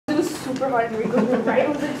super hot in Rico's room, right?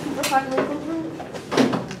 Was it super hot in Rico's room? I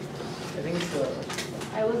think it's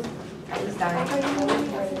I was dying.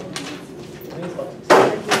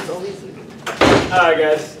 Alright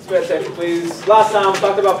guys, let's pay attention please. Last time we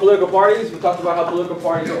talked about political parties. We talked about how political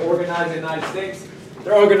parties are organized in the United States.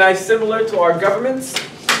 They're organized similar to our governments,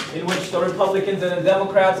 in which the Republicans and the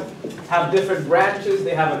Democrats have different branches.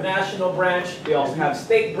 They have a national branch. They also have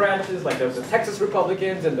state branches, like there's the Texas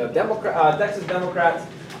Republicans and the Texas Democrats,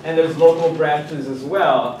 and there's local branches as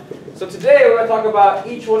well. So today we're going to talk about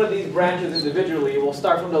each one of these branches individually. We'll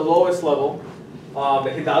start from the lowest level, the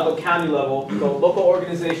Hidalgo County level, so local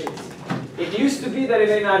organizations. It used to be that in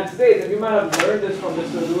the United States, and you might have learned this from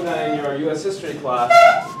Mr. Luna in your U.S. history class,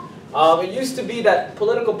 it used to be that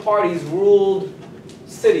political parties ruled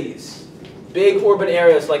cities, big urban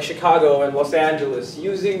areas like Chicago and Los Angeles,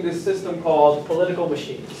 using this system called political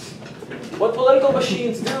machines. What political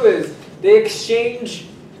machines do is they exchange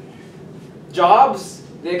jobs,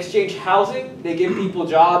 they exchange housing, they give people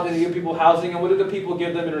jobs and they give people housing, and what do the people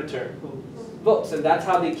give them in return? Votes, and that's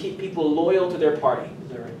how they keep people loyal to their party.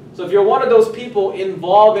 So if you're one of those people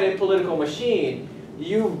involved in a political machine,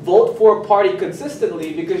 you vote for a party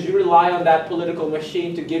consistently because you rely on that political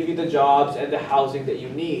machine to give you the jobs and the housing that you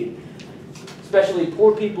need. Especially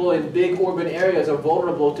poor people in big urban areas are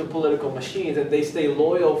vulnerable to political machines, and they stay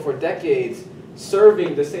loyal for decades,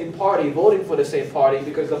 serving the same party, voting for the same party,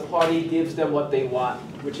 because the party gives them what they want,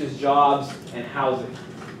 which is jobs and housing.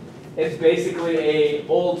 It's basically an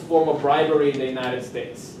old form of bribery in the United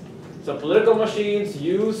States. So political machines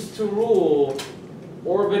used to rule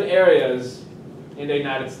urban areas in the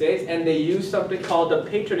United States, and they use something called the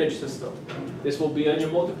patronage system. This will be on your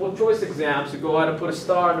multiple choice exams. So go ahead and put a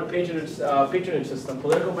star on the patronage system.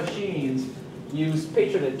 Political machines use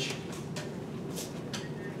patronage.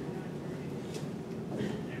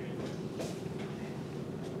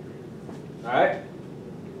 All right?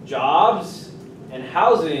 Jobs and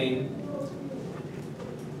housing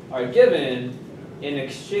are given in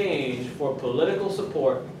exchange for political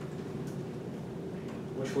support,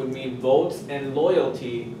 which would mean votes and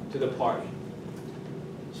loyalty to the party.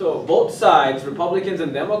 So both sides, Republicans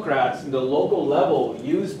and Democrats, in the local level,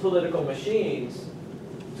 use political machines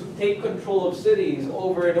to take control of cities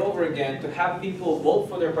over and over again, to have people vote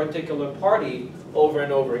for their particular party over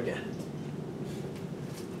and over again.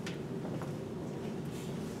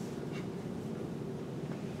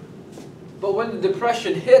 But when the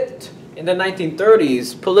Depression hit in the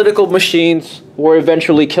 1930s, political machines were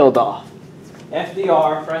eventually killed off.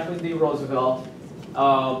 FDR, Franklin D. Roosevelt,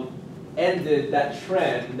 ended that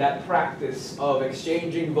trend, that practice of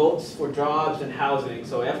exchanging votes for jobs and housing.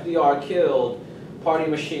 So FDR killed party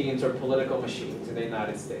machines or political machines in the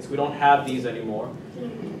United States. We don't have these anymore.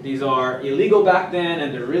 These are illegal back then,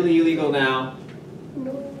 and they're really illegal now.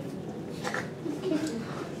 No.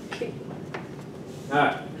 All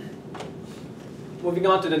right. Moving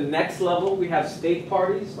on to the next level, we have state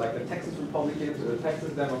parties, like the Texas Republicans or the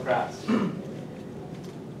Texas Democrats.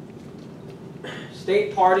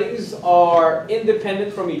 State parties are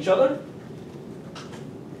independent from each other,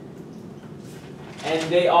 and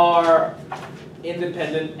they are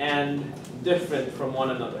independent and different from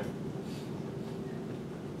one another.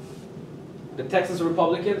 The Texas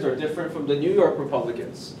Republicans are different from the New York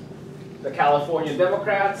Republicans. The California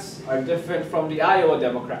Democrats are different from the Iowa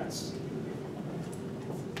Democrats.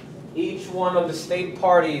 Each one of the state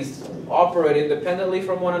parties operate independently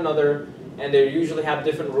from one another, and they usually have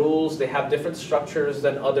different rules, they have different structures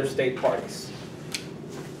than other state parties.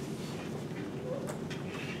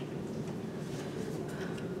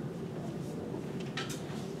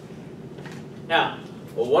 Now,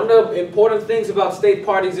 one of the important things about state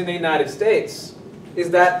parties in the United States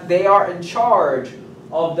is that they are in charge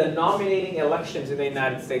of the nominating elections in the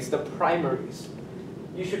United States, the primaries.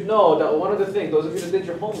 You should know that one of the things, those of you that did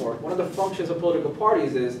your homework, one of the functions of political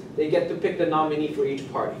parties is they get to pick the nominee for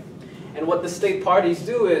each party. And what the state parties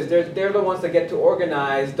do is they're the ones that get to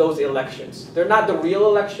organize those elections. They're not the real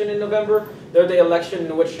election in November. They're the election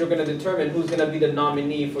in which you're going to determine who's going to be the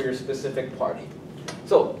nominee for your specific party.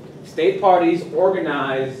 So state parties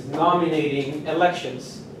organize nominating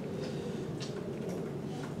elections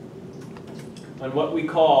on what we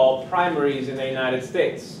call primaries in the United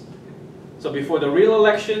States. So before the real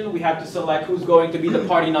election, we have to select who's going to be the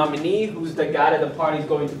party nominee, who's the guy that the party is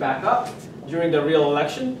going to back up during the real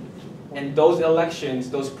election. And those elections,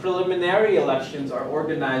 those preliminary elections, are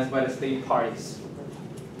organized by the state parties.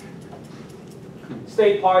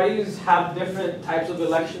 State parties have different types of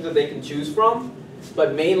elections that they can choose from,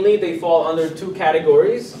 but mainly they fall under two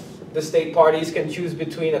categories. The state parties can choose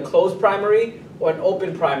between a closed primary or an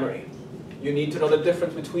open primary. You need to know the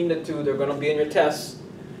difference between the two. They're going to be in your tests.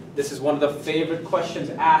 This is one of the favorite questions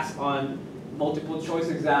asked on multiple choice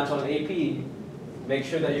exams on AP. Make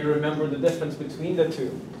sure that you remember the difference between the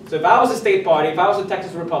two. So if I was a state party, if I was the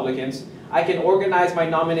Texas Republicans, I can organize my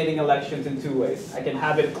nominating elections in two ways. I can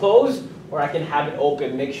have it closed or I can have it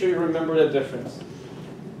open. Make sure you remember the difference.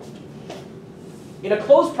 In a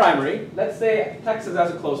closed primary, let's say Texas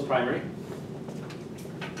has a closed primary.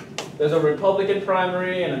 There's a Republican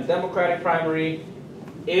primary and a Democratic primary.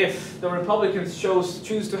 If the Republicans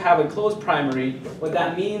choose to have a closed primary, what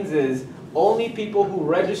that means is only people who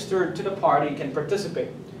registered to the party can participate.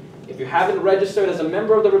 If you haven't registered as a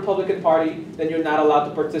member of the Republican Party, then you're not allowed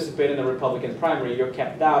to participate in the Republican primary. You're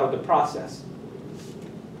kept out of the process.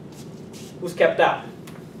 Who's kept out?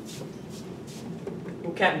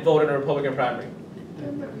 Who can't vote in a Republican primary?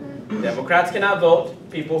 Democrats cannot vote.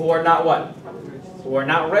 People who are not what? Who are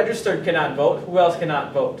not registered cannot vote. Who else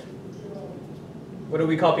cannot vote? What do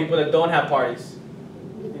we call people that don't have parties?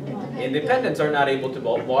 Independents are not able to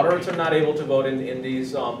vote. Moderates are not able to vote in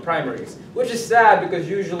these primaries, which is sad because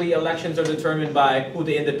usually elections are determined by who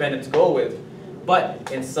the independents go with. But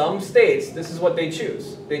in some states, this is what they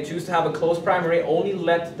choose. They choose to have a closed primary, only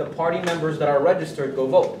let the party members that are registered go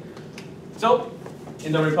vote. So,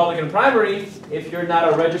 in the Republican primary, if you're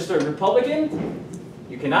not a registered Republican,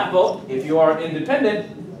 you cannot vote. If you are independent,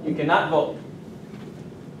 you cannot vote.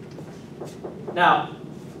 Now,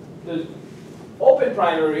 the open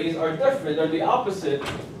primaries are different. They're the opposite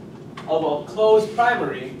of a closed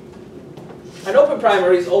primary. An open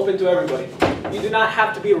primary is open to everybody. You do not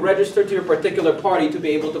have to be registered to your particular party to be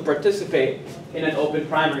able to participate in an open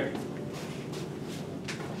primary.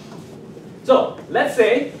 So, let's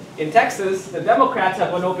say in Texas, the Democrats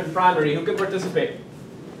have an open primary. Who can participate?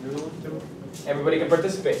 Everybody can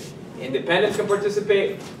participate. Independents can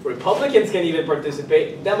participate, Republicans can even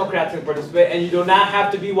participate, Democrats can participate, and you do not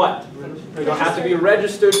have to be what? You don't have to be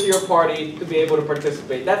registered to your party to be able to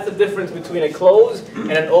participate. That's the difference between a closed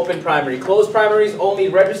and an open primary. Closed primaries, only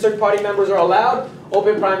registered party members are allowed.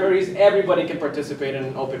 Open primaries, everybody can participate in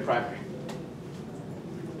an open primary.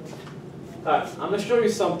 I'm going to show you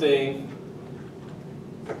something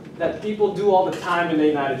that people do all the time in the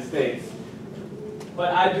United States.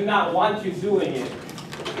 But I do not want you doing it.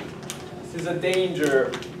 This is a danger.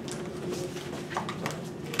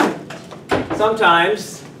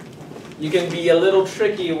 Sometimes you can be a little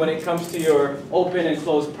tricky when it comes to your open and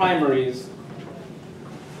closed primaries.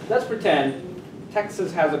 Let's pretend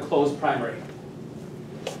Texas has a closed primary.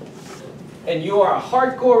 And you are a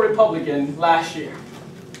hardcore Republican last year.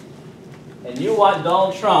 And you want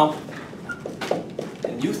Donald Trump,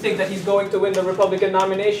 and you think that he's going to win the Republican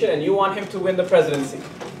nomination, and you want him to win the presidency.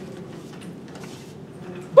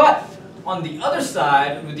 But on the other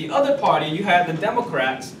side, with the other party, you have the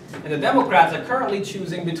Democrats, and the Democrats are currently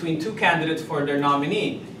choosing between two candidates for their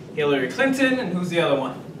nominee, Hillary Clinton, and who's the other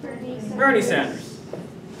one? Bernie Sanders.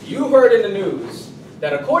 You heard in the news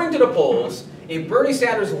that according to the polls, if Bernie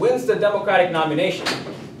Sanders wins the Democratic nomination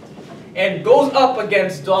and goes up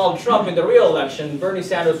against Donald Trump in the real election, Bernie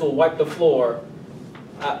Sanders will wipe the floor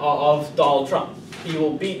of Donald Trump. He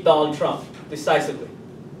will beat Donald Trump decisively.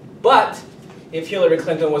 But if Hillary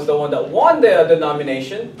Clinton was the one that won the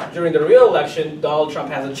nomination during the real election, Donald Trump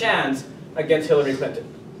has a chance against Hillary Clinton.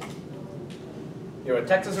 You're a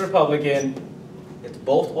Texas Republican. It's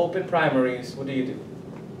both open primaries. What do you do?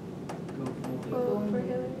 Vote for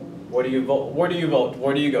Hillary. Where do you vote? Where do you vote?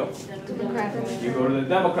 Where do you go? Democratic. You go to the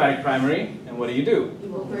Democratic primary, and what do? You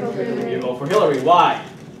Vote for Hillary. vote for Hillary. Why?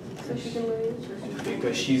 So she can lose.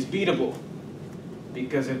 Because she's beatable.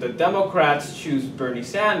 Because if the Democrats choose Bernie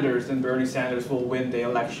Sanders, then Bernie Sanders will win the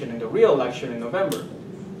election in the real election in November.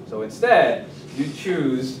 So instead, you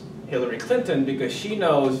choose Hillary Clinton because she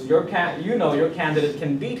knows your candidate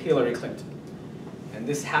can beat Hillary Clinton. And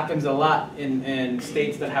this happens a lot in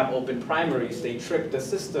states that have open primaries. They trick the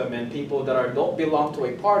system, and people that don't belong to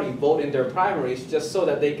a party vote in their primaries just so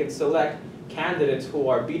that they can select candidates who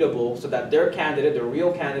are beatable, so that their candidate, the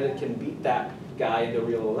real candidate, can beat that guy in the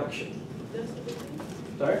real election.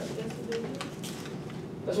 Sorry?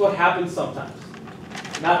 That's what happens sometimes.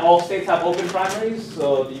 Not all states have open primaries,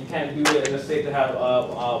 so you can't do it in a state that have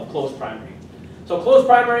a closed primary. So closed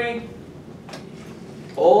primary,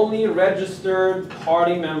 only registered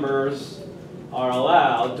party members are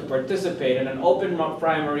allowed to participate. In an open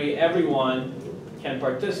primary, everyone can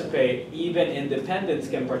participate. Even independents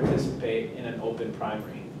can participate in an open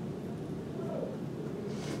primary.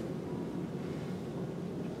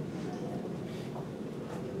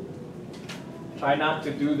 Try not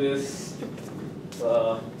to do this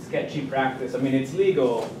sketchy practice. I mean, it's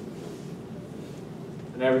legal.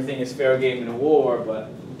 and everything is fair game in war, but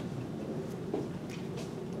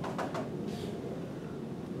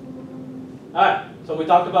alright, so we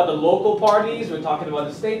talked about the local parties, we're talking about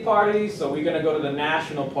the state parties, so we're going to go to the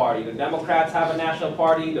national party. The Democrats have a national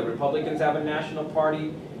party, the Republicans have a national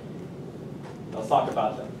party. Let's talk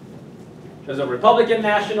about them. There's a Republican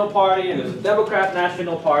National Party and there's a Democrat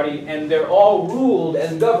National Party, and they're all ruled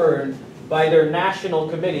and governed by their national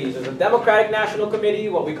committees. There's a Democratic National Committee,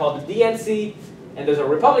 what we call the DNC, and there's a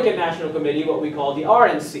Republican National Committee, what we call the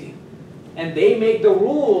RNC. And they make the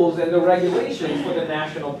rules and the regulations for the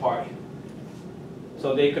national party.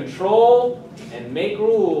 So they control and make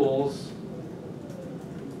rules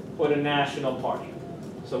for the national party.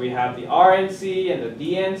 So we have the RNC and the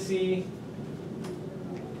DNC.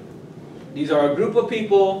 These are a group of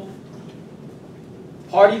people,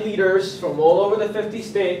 party leaders from all over the 50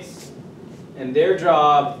 states, and their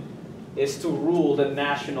job is to rule the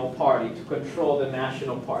national party, to control the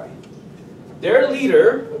national party. Their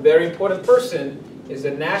leader, a very important person, is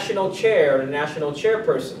the national chair or the national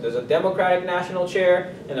chairperson. There's a Democratic national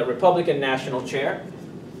chair and a Republican national chair.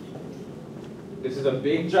 This is a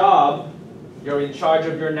big job. You're in charge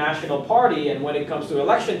of your national party, and when it comes to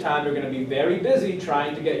election time, you're going to be very busy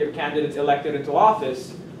trying to get your candidates elected into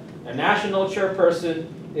office. A national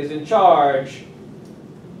chairperson is in charge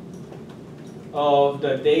of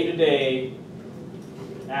the day-to-day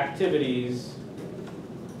activities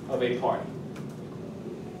of a party.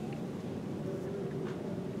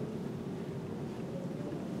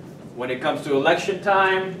 When it comes to election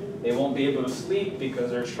time, they won't be able to sleep because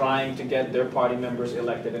they're trying to get their party members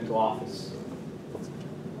elected into office.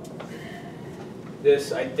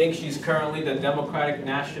 This, I think she's currently the Democratic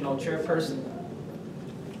National Chairperson.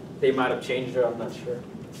 They might have changed her, I'm not sure.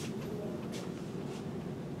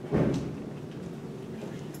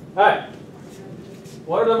 Alright.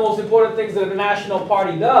 One of the most important things that the National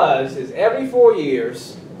Party does is every 4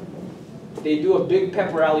 years, they do a big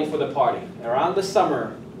pep rally for the party. Around the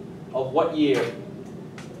summer of what year?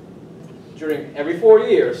 Every 4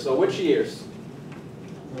 years, so which years?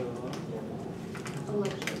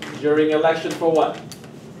 During election for what?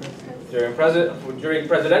 During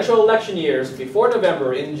presidential election years, before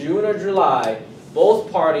November, in June or July,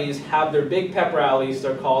 both parties have their big pep rallies.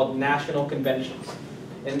 They're called national conventions.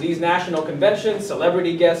 In these national conventions,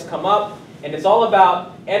 celebrity guests come up, and it's all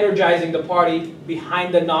about energizing the party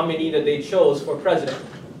behind the nominee that they chose for president.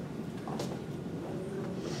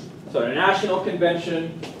 So the national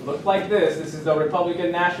convention looked like this. This is the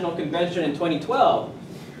Republican National Convention in 2012.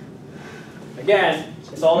 Again,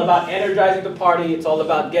 it's all about energizing the party. It's all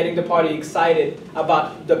about getting the party excited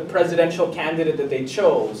about the presidential candidate that they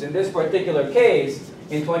chose. In this particular case,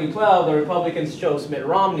 in 2012, the Republicans chose Mitt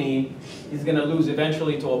Romney. He's going to lose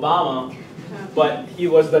eventually to Obama, but he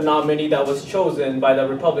was the nominee that was chosen by the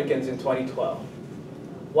Republicans in 2012.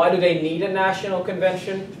 Why do they need a national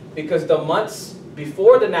convention? Because the months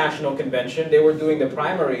before the national convention, they were doing the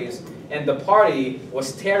primaries, and the party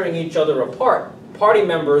was tearing each other apart. Party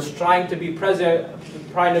members trying to be president,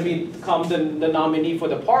 trying to become the nominee for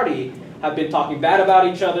the party, have been talking bad about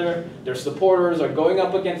each other. Their supporters are going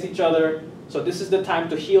up against each other. So this is the time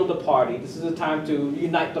to heal the party. This is the time to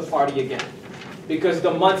unite the party again. Because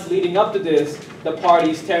the months leading up to this, the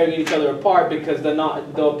party's tearing each other apart because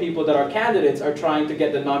the people that are candidates are trying to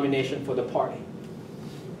get the nomination for the party.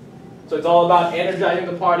 So it's all about energizing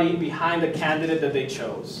the party behind the candidate that they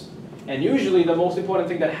chose. And usually the most important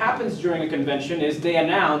thing that happens during a convention is they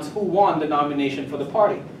announce who won the nomination for the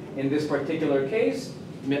party. In this particular case,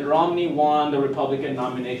 Mitt Romney won the Republican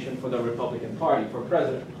nomination for the Republican Party for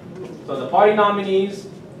president. So the party nominees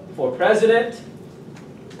for president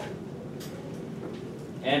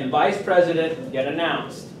and vice president get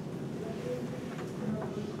announced.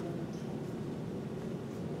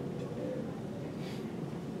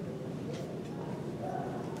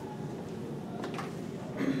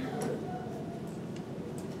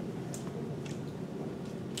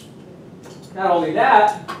 Not only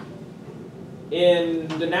that, in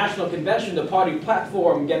the National Convention, the party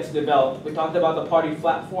platform gets developed. We talked about the party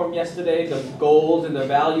platform yesterday, the goals and the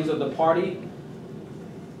values of the party.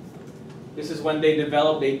 This is when they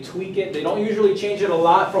develop, they tweak it. They don't usually change it a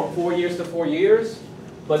lot from 4 years to 4 years,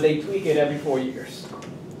 but they tweak it every 4 years.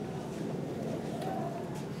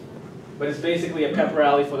 But it's basically a pep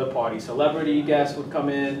rally for the party. Celebrity guests would come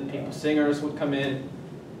in, people, singers would come in,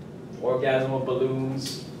 orgasm of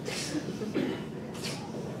balloons.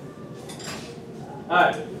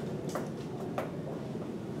 Alright.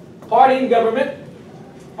 Party and government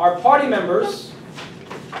are party members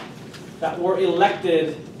that were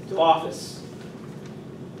elected to office.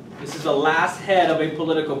 This is the last head of a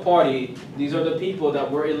political party. These are the people that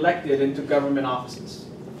were elected into government offices.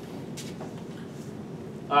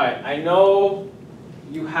 All right, I know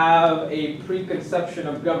you have a preconception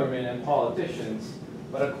of government and politicians,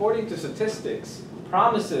 but according to statistics,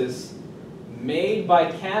 promises made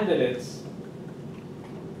by candidates,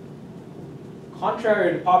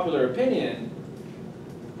 contrary to popular opinion,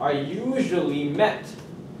 are usually met,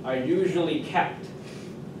 are usually kept.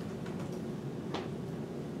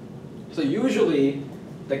 So usually,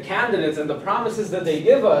 the candidates and the promises that they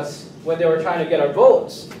give us when they were trying to get our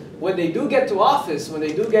votes, when they do get to office, when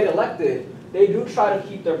they do get elected, they do try to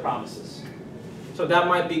keep their promises. So that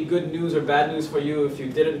might be good news or bad news for you if you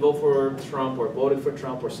didn't vote for Trump or voted for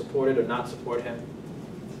Trump or supported or not support him.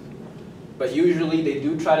 But usually they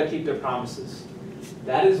do try to keep their promises.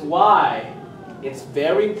 That is why it's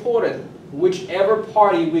very important whichever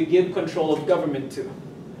party we give control of government to.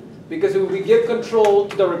 Because if we give control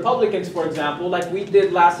to the Republicans, for example, like we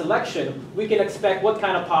did last election, we can expect what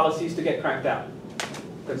kind of policies to get cranked out?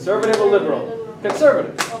 Conservative or liberal?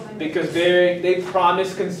 Conservative. Because they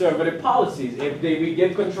promise conservative policies. If we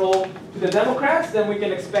give control to the Democrats, then we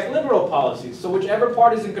can expect liberal policies. So whichever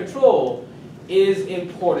party is in control is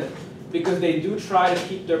important. Because they do try to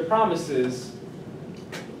keep their promises.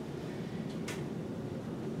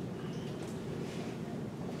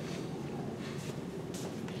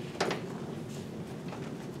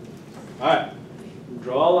 All right,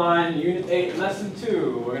 draw a line, Unit 8, Lesson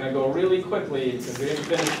 2. We're going to go really quickly because we didn't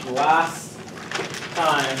finish last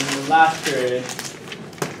time in the last period.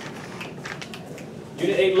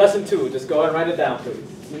 Unit 8, Lesson 2. Just go ahead and write it down,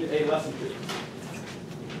 please. Unit 8, Lesson 2.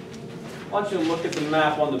 I want you to look at the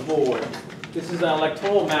map on the board. This is an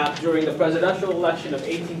electoral map during the presidential election of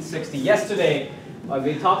 1860. Yesterday,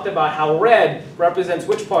 we talked about how red represents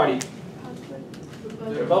which party?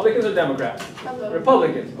 Republicans or Democrats?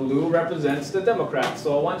 Republicans. Blue represents the Democrats.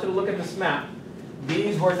 So I want you to look at this map.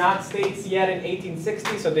 These were not states yet in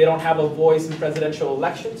 1860, so they don't have a voice in presidential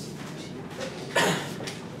elections.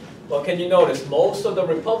 Well, can you notice, most of the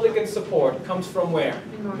Republican support comes from where?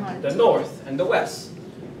 North. The North and the West.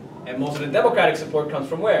 And most of the Democratic support comes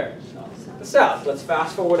from where? The South. Let's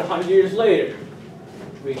fast forward 100 years later.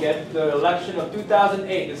 We get the election of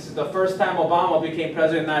 2008. This is the first time Obama became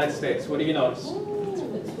president of the United States. What do you notice?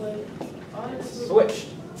 Switched.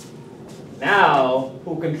 Now,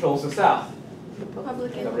 who controls the South?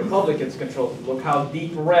 Republican. The Republicans control. Look how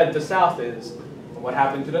deep red the South is. And what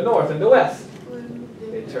happened to the North and the West?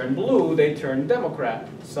 They turned blue, they turned Democrat.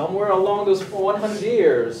 Somewhere along those 100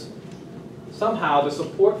 years, somehow the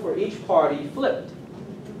support for each party flipped.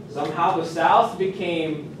 Somehow the South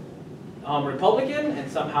became Republican,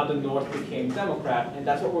 and somehow the North became Democrat. And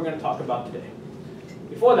that's what we're going to talk about today.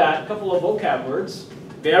 Before that, a couple of vocab words.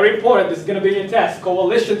 Very important, this is going to be in test.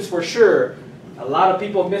 Coalitions for sure. A lot of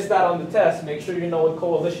people missed out on the test. Make sure you know what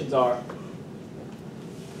coalitions are.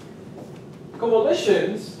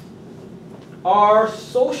 Coalitions are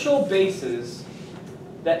social bases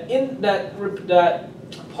that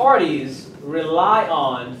parties rely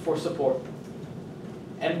on for support.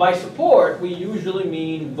 And by support, we usually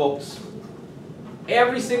mean votes.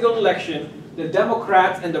 Every single election, the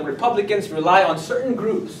Democrats and the Republicans rely on certain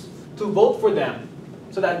groups to vote for them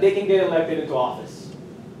so that they can get elected into office.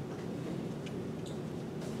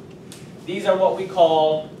 These are what we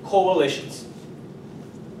call coalitions.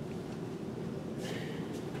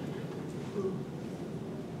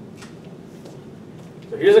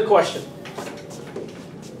 So here's a question.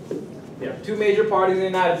 There are two major parties in the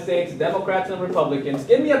United States, Democrats and Republicans.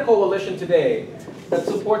 Give me a coalition today that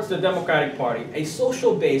supports the Democratic Party, a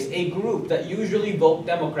social base, a group that usually vote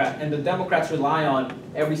Democrat, and the Democrats rely on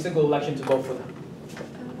every single election to vote for them.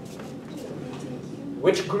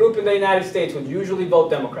 Which group in the United States would usually vote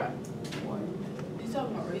Democrat? You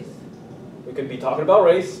talking about race? We could be talking about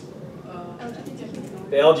race.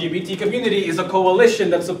 The LGBT community is a coalition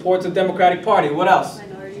that supports the Democratic Party. What else?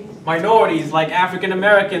 Minorities. Minorities like African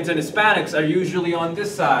Americans and Hispanics are usually on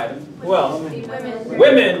this side. Who else? Women.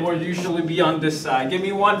 Women would usually be on this side. Give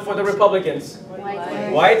me one for the Republicans.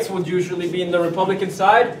 White. Whites would usually be in the Republican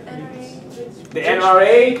side. The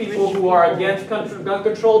NRA, people who are against gun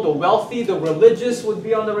control, the wealthy, the religious would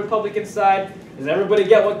be on the Republican side. Does everybody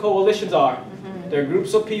get what coalitions are? They're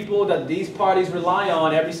groups of people that these parties rely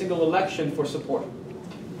on every single election for support.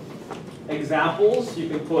 Examples, you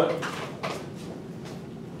can put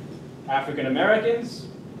African Americans,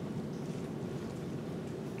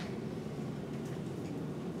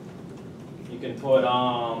 you can put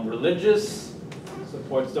religious,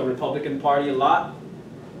 supports the Republican Party a lot.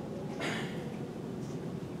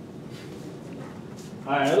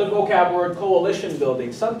 All right, another vocab word, coalition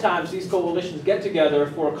building. Sometimes these coalitions get together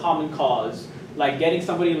for a common cause, like getting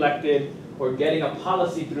somebody elected, or getting a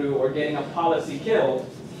policy through, or getting a policy killed.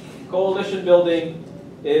 Coalition building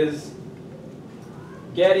is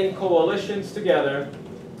getting coalitions together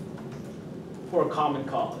for a common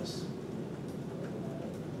cause.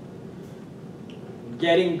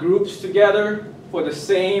 Getting groups together for the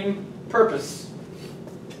same purpose.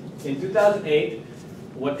 In 2008,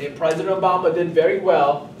 what President Obama did very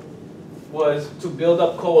well was to build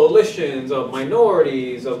up coalitions of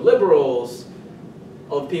minorities, of liberals,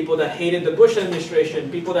 of people that hated the Bush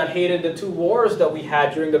administration, people that hated the 2 wars that we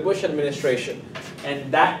had during the Bush administration.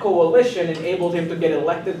 And that coalition enabled him to get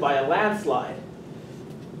elected by a landslide.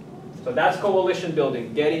 So that's coalition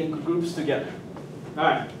building, getting groups together. All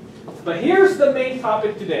right, but here's the main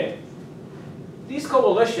topic today. These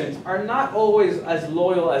coalitions are not always as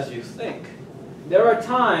loyal as you think. There are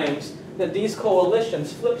times that these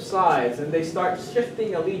coalitions flip sides and they start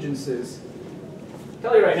shifting allegiances. I'll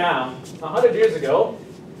tell you right now, 100 years ago,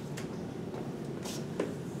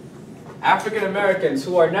 African Americans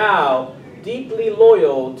who are now deeply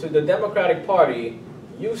loyal to the Democratic Party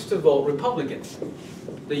used to vote Republican.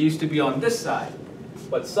 They used to be on this side.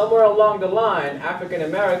 But somewhere along the line, African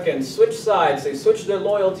Americans switched sides, they switched their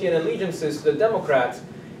loyalty and allegiances to the Democrats,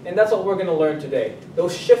 and that's what we're going to learn today.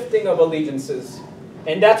 Those shifting of allegiances.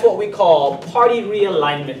 And that's what we call party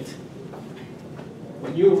realignment.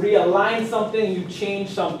 When you realign something, you change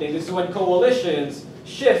something. This is when coalitions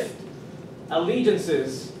shift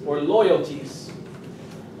allegiances or loyalties.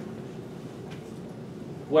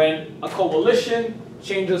 When a coalition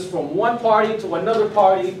changes from one party to another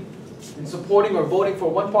party, and supporting or voting for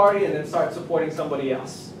one party and then start supporting somebody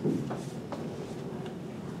else.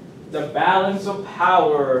 The balance of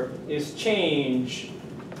power is changed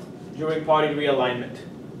during party realignment.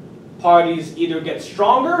 Parties either get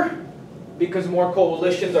stronger because more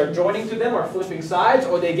coalitions are joining to them or flipping sides,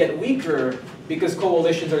 or they get weaker because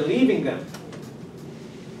coalitions are leaving them.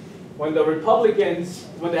 When the Republicans,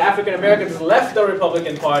 when the African Americans left the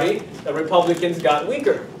Republican Party, the Republicans got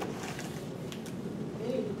weaker.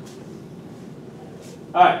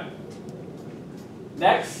 All right.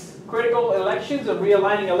 Next, critical elections and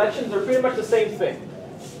realigning elections are pretty much the same thing.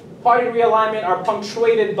 Party realignment are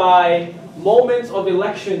punctuated by moments of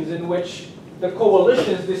elections in which the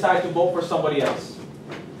coalitions decide to vote for somebody else.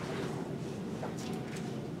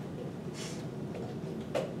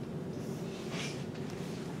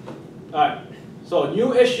 All right. So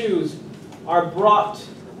new issues are brought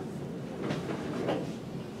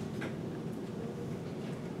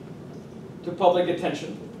to public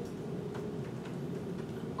attention.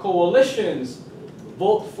 Coalitions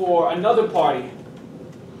vote for another party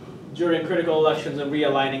during critical elections and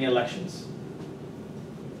realigning elections.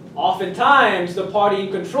 Oftentimes, the party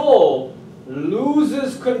in control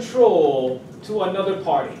loses control to another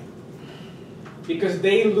party. Because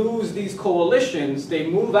they lose these coalitions, they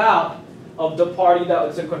move out of the party that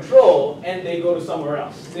was in control and they go to somewhere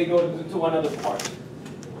else. They go to another party.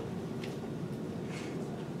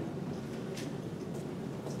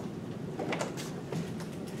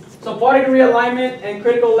 So party realignment and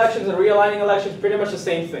critical elections and realigning elections, pretty much the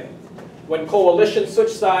same thing. When coalitions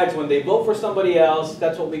switch sides, when they vote for somebody else,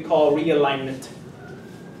 that's what we call realignment.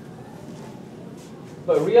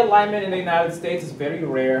 But realignment in the United States is very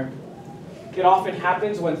rare. It often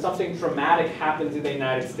happens when something traumatic happens in the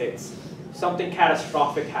United States. Something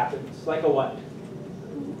catastrophic happens, like a what?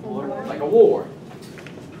 Like a war,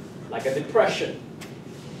 like a depression.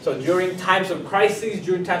 So during times of crises,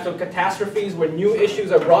 during times of catastrophes, when new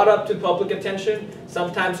issues are brought up to public attention,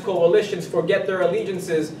 sometimes coalitions forget their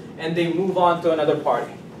allegiances and they move on to another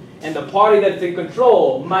party. And the party that's in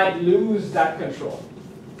control might lose that control.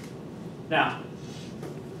 Now,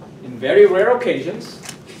 in very rare occasions,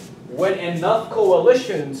 when enough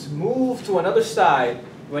coalitions move to another side,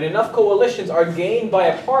 when enough coalitions are gained by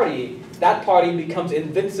a party, that party becomes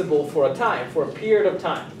invincible for a time, for a period of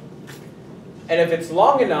time. And if it's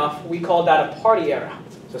long enough, we call that a party era.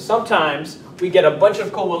 So sometimes we get a bunch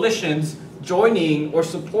of coalitions joining or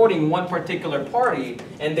supporting one particular party,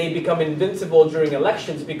 and they become invincible during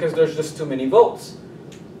elections because there's just too many votes.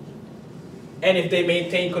 And if they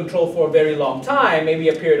maintain control for a very long time, maybe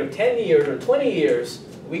a period of 10 years or 20 years,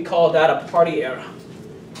 we call that a party era.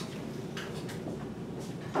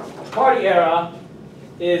 Party era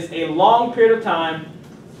is a long period of time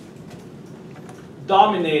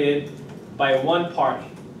dominated by one party,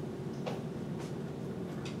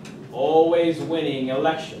 always winning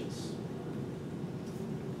elections.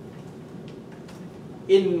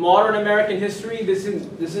 In modern American history, this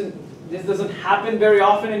doesn't happen very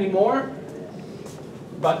often anymore.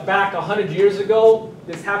 But back 100 years ago,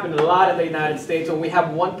 this happened a lot in the United States when we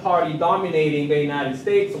have one party dominating the United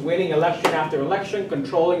States, winning election after election,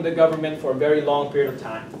 controlling the government for a very long period of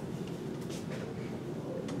time.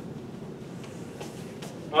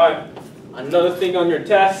 All right, another thing on your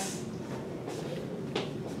test.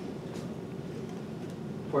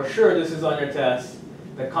 For sure this is on your test.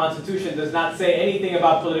 The Constitution does not say anything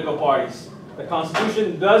about political parties. The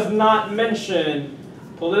Constitution does not mention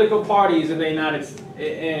political parties in the United States,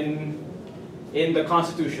 in the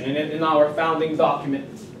Constitution, in our founding document.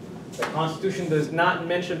 The Constitution does not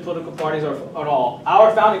mention political parties at all.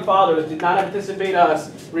 Our founding fathers did not anticipate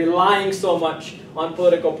us relying so much on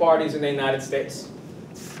political parties in the United States.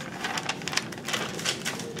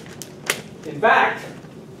 In fact,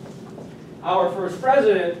 our first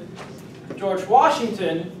president, George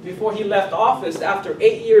Washington, before he left office, after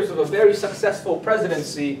 8 years of a very successful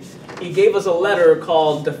presidency, he gave us a letter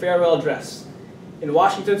called the Farewell Address. In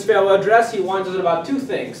Washington's farewell address, he warns us about two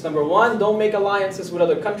things. Number one, don't make alliances with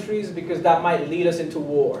other countries because that might lead us into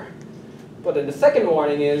war. But then the second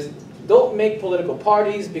warning is, don't make political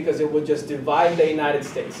parties because it will just divide the United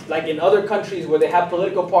States. Like in other countries where they have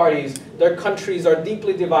political parties, their countries are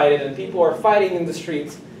deeply divided and people are fighting in the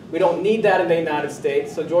streets. We don't need that in the United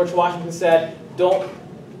States. So George Washington said, don't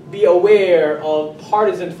be aware of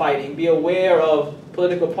partisan fighting. Be aware of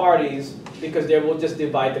political parties because they will just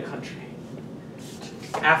divide the country.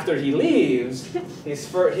 After he leaves,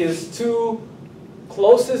 his two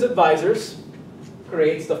closest advisors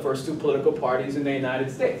creates the first two political parties in the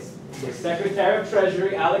United States. The Secretary of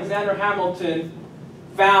Treasury, Alexander Hamilton,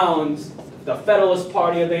 founds the Federalist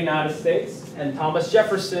Party of the United States, and Thomas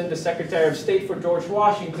Jefferson, the Secretary of State for George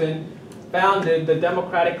Washington, founded the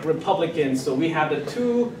Democratic Republicans. So we have the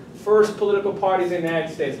two first political parties in the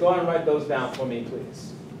United States. Go and write those down for me,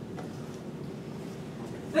 please.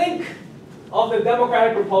 Think of the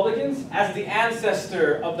Democratic Republicans as the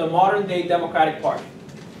ancestor of the modern-day Democratic Party.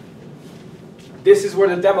 This is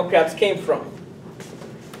where the Democrats came from.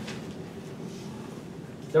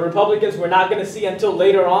 The Republicans we're not going to see until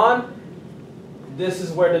later on. This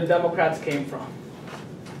is where the Democrats came from.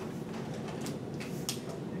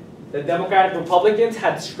 The Democratic Republicans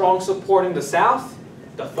had strong support in the South.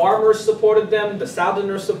 The farmers supported them, the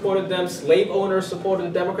Southerners supported them, slave owners supported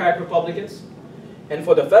the Democratic Republicans. And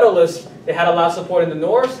for the Federalists, they had a lot of support in the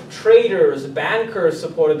North. Traders, bankers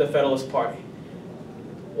supported the Federalist Party.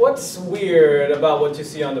 What's weird about what you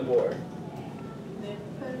see on the board?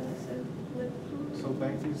 So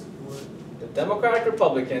bankers support? The Democratic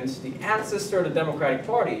Republicans, the ancestor of the Democratic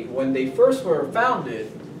Party, when they first were founded,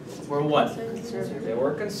 were what? Conservative. They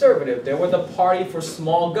were conservative. They were the party for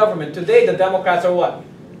small government. Today, the Democrats are what?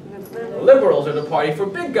 The liberals are the party for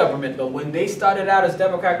big government. But when they started out as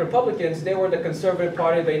Democratic Republicans, they were the conservative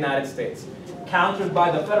party of the United States. Countered by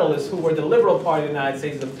the Federalists, who were the liberal party of the United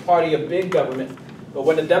States, the party of big government. But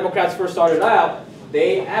when the Democrats first started out,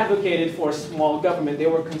 they advocated for small government. They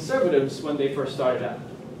were conservatives when they first started out.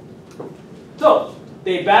 So,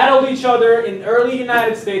 they battled each other in early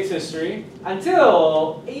United States history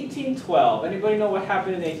until 1812. Anybody know what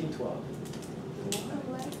happened in 1812?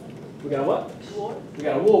 We got a what? War? We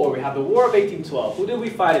got a war. We have the War of 1812. Who did we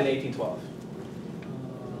fight in 1812?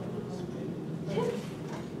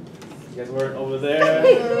 You guys weren't over there.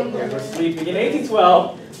 You guys were sleeping. In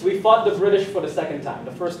 1812, we fought the British for the second time.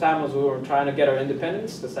 The first time was we were trying to get our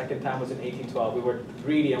independence. The second time was in 1812. We were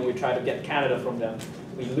greedy and we tried to get Canada from them.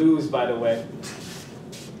 We lose, by the way.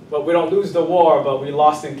 But we don't lose the war, but we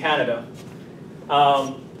lost in Canada.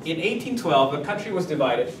 In 1812, the country was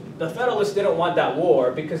divided. The Federalists didn't want that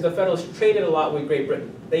war because the Federalists traded a lot with Great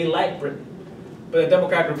Britain. They liked Britain. But the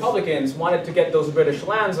Democratic Republicans wanted to get those British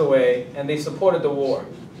lands away, and they supported the war.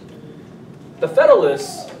 The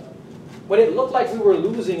Federalists, when it looked like we were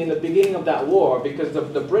losing in the beginning of that war because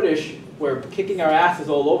the British were kicking our asses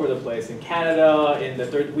all over the place, in Canada,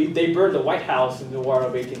 they burned the White House in the War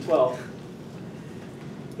of 1812.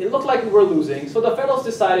 It looked like we were losing, so the Federalists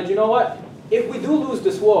decided, you know what? If we do lose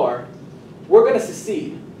this war, we're going to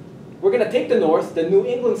secede. We're going to take the North, the New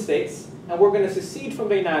England states, and we're going to secede from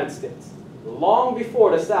the United States. Long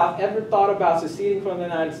before the South ever thought about seceding from the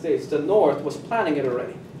United States, the North was planning it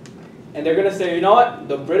already. And they're going to say, you know what?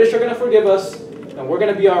 The British are going to forgive us, and we're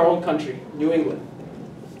going to be our own country, New England.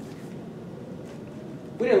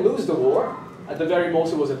 We didn't lose the war. At the very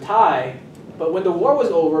most, it was a tie. But when the war was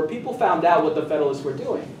over, people found out what the Federalists were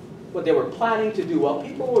doing, what they were planning to do. While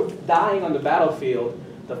people were dying on the battlefield,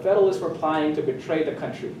 the Federalists were planning to betray the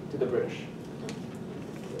country to the British.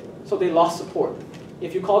 So they lost support.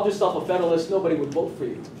 If you called yourself a Federalist, nobody would vote for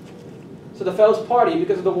you. So the Federalist Party,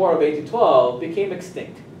 because of the War of 1812, became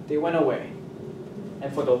extinct. They went away.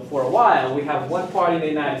 And for a while, we have one party in the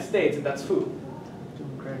United States, and that's who?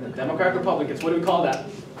 The Democratic Republicans. What do we call that?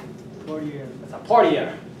 Party error. That's a party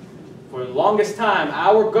error. For the longest time,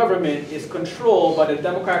 our government is controlled by the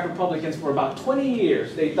Democratic Republicans for about 20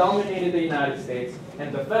 years. They dominated the United States,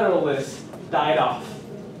 and the Federalists died off.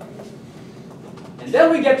 And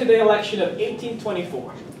then we get to the election of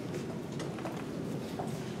 1824.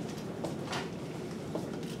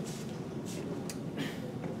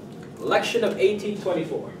 Election of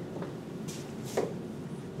 1824.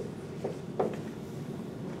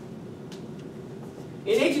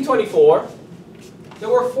 In 1824, there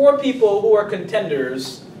were 4 people who were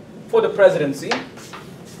contenders for the presidency.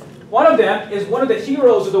 One of them is one of the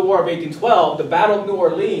heroes of the War of 1812, the Battle of New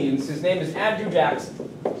Orleans. His name is Andrew Jackson.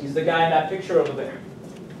 He's the guy in that picture over there.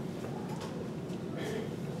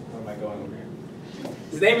 Where am I going over here?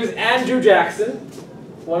 His name is Andrew Jackson,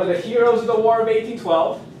 one of the heroes of the War of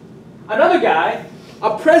 1812. Another guy,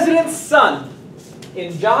 a president's son,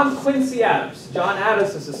 in John Quincy Adams. John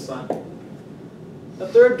Adams is his son. The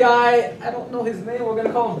third guy, I don't know his name, we're going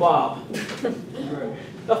to call him Bob.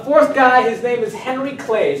 The fourth guy, his name is Henry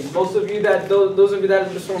Clay. Those of you that are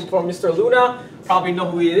from Mr. Luna probably know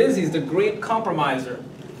who he is. He's the great compromiser.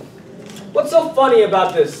 What's so funny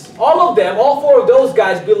about this? All of them, all 4 of those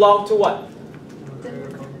guys belong to what?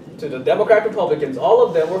 To the Democratic Republicans. All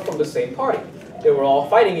of them were from the same party. They were all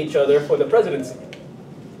fighting each other for the presidency.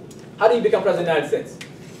 How do you become president of the United States?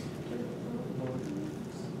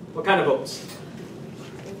 What kind of votes?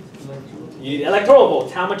 You need electoral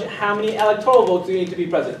votes. How many electoral votes do you need to be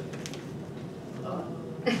president?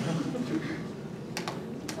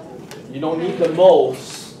 You don't need the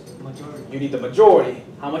most. Majority. You need the majority.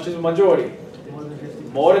 How much is a majority? More than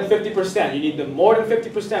 50%. More than 50%. You need the more than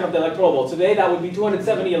 50% of the electoral votes. Today that would be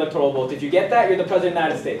 270 electoral votes. If you get that, you're the president of the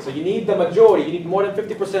United States. So you need the majority. You need more than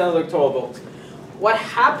 50% of the electoral votes. What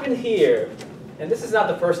happened here, and this is not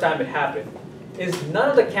the first time it happened, is none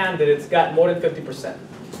of the candidates got more than 50%.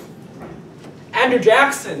 Andrew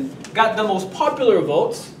Jackson got the most popular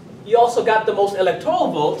votes. He also got the most electoral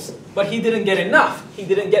votes, but he didn't get enough. He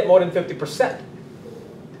didn't get more than 50%.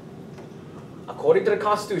 According to the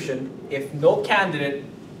Constitution, if none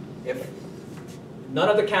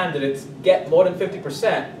of the candidates get more than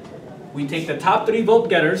 50%, we take the top 3 vote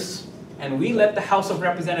getters and we let the House of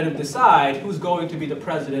Representatives decide who's going to be the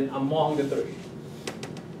president among the 3.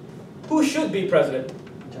 Who should be president?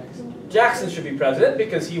 Jackson should be president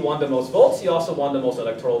because he won the most votes. He also won the most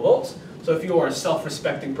electoral votes. So if you are a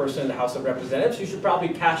self-respecting person in the House of Representatives, you should probably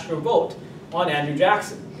cast your vote on Andrew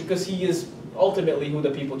Jackson because he is ultimately who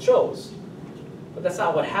the people chose. But that's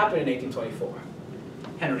not what happened in 1824.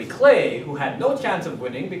 Henry Clay, who had no chance of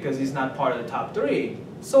winning because he's not part of the top 3,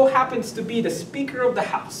 so happens to be the Speaker of the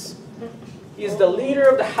House. He is the leader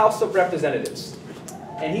of the House of Representatives.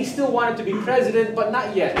 And he still wanted to be president, but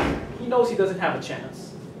not yet. He knows he doesn't have a chance.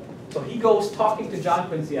 So he goes talking to John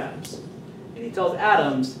Quincy Adams. And he tells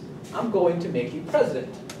Adams, I'm going to make you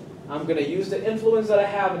president. I'm going to use the influence that I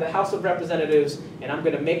have in the House of Representatives, and I'm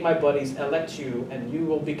going to make my buddies elect you, and you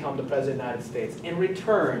will become the President of the United States. In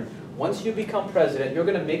return, once you become president, you're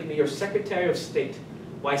going to make me your Secretary of State.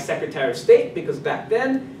 Why Secretary of State? Because back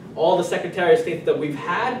then, all the Secretary of State that we've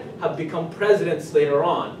had have become presidents later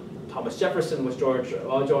on. Thomas Jefferson was George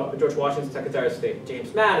Washington's Secretary of State.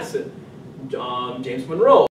 James Madison, James Monroe.